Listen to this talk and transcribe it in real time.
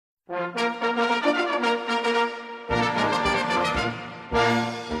Hi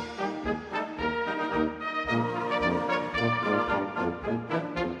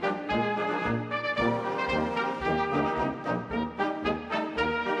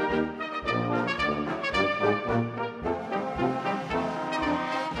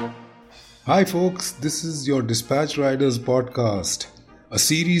folks, this is your Dispatch Riders podcast, a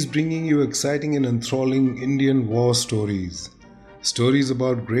series bringing you exciting and enthralling Indian war stories. Stories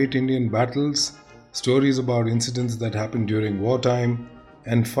about great Indian battles, stories about incidents that happened during wartime,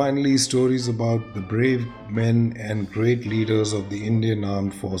 and finally stories about the brave men and great leaders of the Indian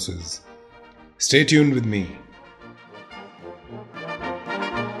Armed Forces. Stay tuned with me.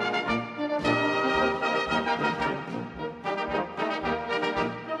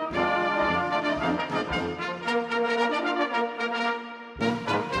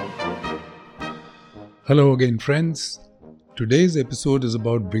 Hello again friends. Today's episode is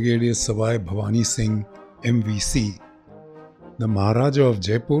about Brigadier Sawai Bhawani Singh, MVC, the Maharaja of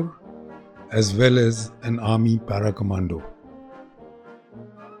Jaipur, as well as an army para-commando.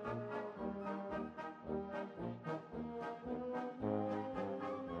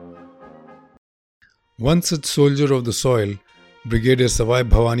 One such soldier of the soil, Brigadier Sawai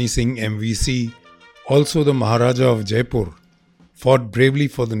Bhawani Singh, MVC, also the Maharaja of Jaipur, fought bravely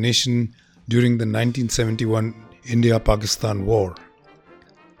for the nation during the 1971 India-Pakistan War.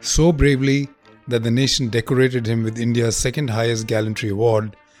 So bravely that the nation decorated him with India's second highest gallantry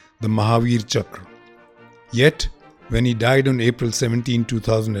award, the Maha Chakra. Yet, when he died on April 17,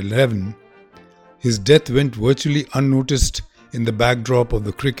 2011, his death went virtually unnoticed in the backdrop of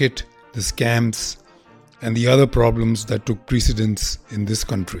the cricket, the scams, and the other problems that took precedence in this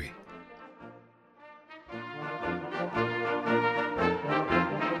country.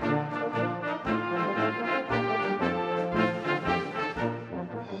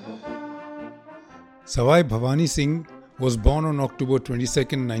 Sawai Bhawani Singh was born on October 22,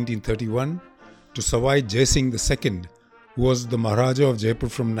 1931 to Sawai Jai Singh II, who was the Maharaja of Jaipur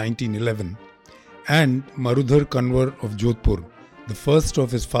from 1911, and Marudhar Kanwar of Jodhpur, the first of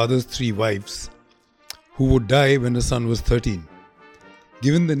his father's three wives, who would die when his son was 13.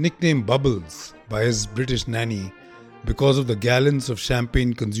 Given the nickname Bubbles by his British nanny because of the gallons of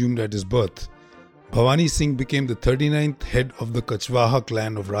champagne consumed at his birth, Bhawani Singh became the 39th head of the Kachwaha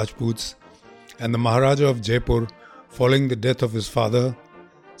clan of Rajputs and the Maharaja of Jaipur following the death of his father,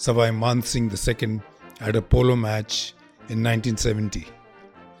 Sawai Man Singh II, at a polo match in 1970.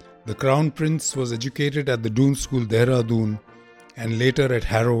 The Crown Prince was educated at the Doon School, Dehradun, and later at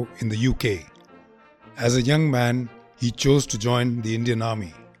Harrow in the UK. As a young man, he chose to join the Indian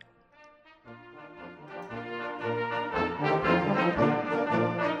Army.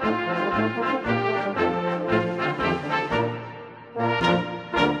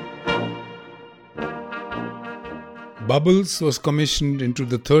 Bubbles was commissioned into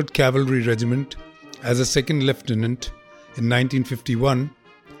the 3rd Cavalry Regiment as a second lieutenant in 1951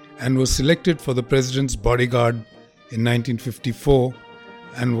 and was selected for the President's bodyguard in 1954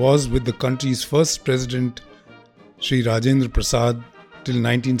 and was with the country's first President, Sri Rajendra Prasad, till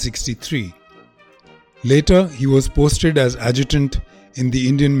 1963. Later, he was posted as adjutant in the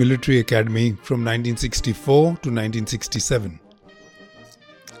Indian Military Academy from 1964 to 1967.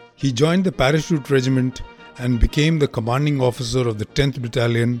 He joined the Parachute Regiment and became the commanding officer of the 10th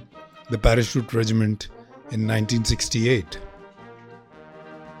Battalion, the Parachute Regiment, in 1968.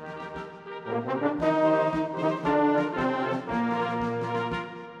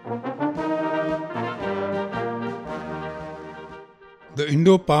 The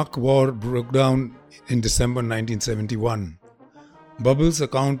Indo-Pak War broke down in December 1971. Bubbles'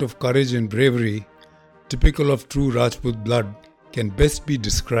 account of courage and bravery, typical of true Rajput blood, can best be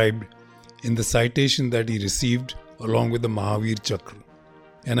described in the citation that he received along with the Maha Chakra.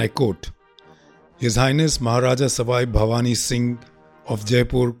 And I quote, "His Highness Maharaja Sawai Bhawani Singh of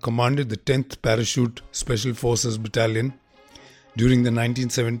Jaipur commanded the 10th Parachute Special Forces Battalion during the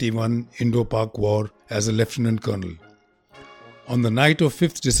 1971 Indo-Pak War as a Lieutenant Colonel. On the night of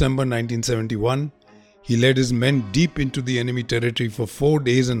 5th December 1971, he led his men deep into the enemy territory for 4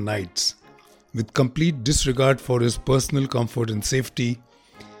 days and nights, with complete disregard for his personal comfort and safety,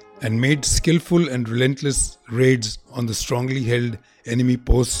 and made skillful and relentless raids on the strongly held enemy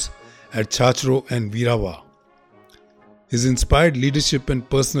posts at Chachro and Virawa. His inspired leadership and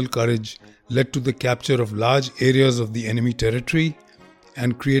personal courage led to the capture of large areas of the enemy territory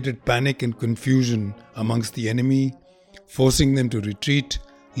and created panic and confusion amongst the enemy, forcing them to retreat,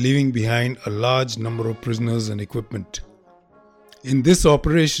 leaving behind a large number of prisoners and equipment. In this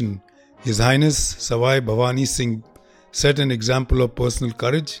operation, His Highness Sawai Bhawani Singh set an example of personal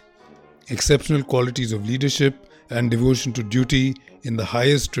courage exceptional qualities of leadership and devotion to duty in the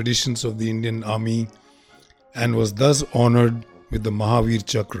highest traditions of the Indian Army and was thus honoured with the Mahavir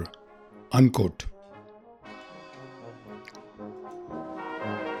Chakra." Unquote.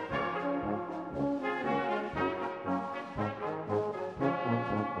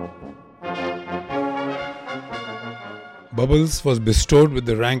 Bubbles was bestowed with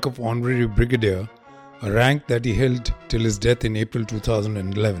the rank of Honorary Brigadier, a rank that he held till his death in April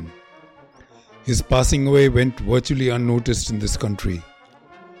 2011. His passing away went virtually unnoticed in this country.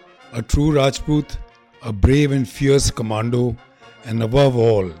 A true Rajput, a brave and fierce commando, and above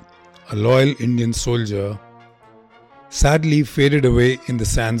all, a loyal Indian soldier, sadly faded away in the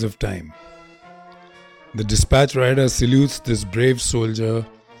sands of time. The dispatch rider salutes this brave soldier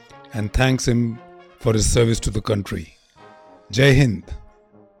and thanks him for his service to the country. Jai Hind.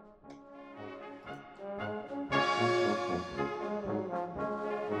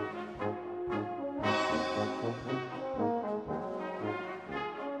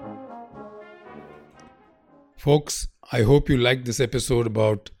 Folks, I hope you liked this episode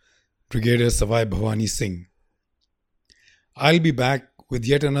about Brigadier Sawai Bhawani Singh. I'll be back with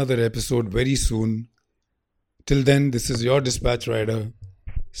yet another episode very soon. Till then, this is your dispatch rider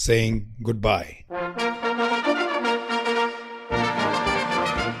saying goodbye.